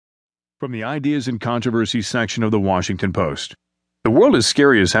From the Ideas and Controversies section of the Washington Post. The World is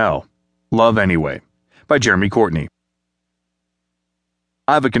Scary as Hell. Love Anyway, by Courtney.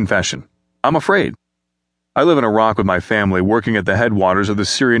 I have a confession. I'm afraid. I live in Iraq with my family, working at the headwaters of the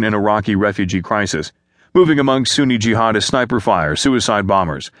Syrian and Iraqi refugee crisis, moving among Sunni jihadist sniper fire, suicide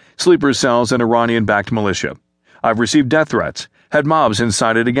bombers, sleeper cells, and Iranian-backed militia. I've received death threats, had mobs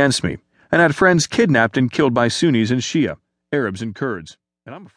incited against me, and had friends kidnapped and killed by Sunnis and Shia, Arabs and Kurds. And I'm afraid.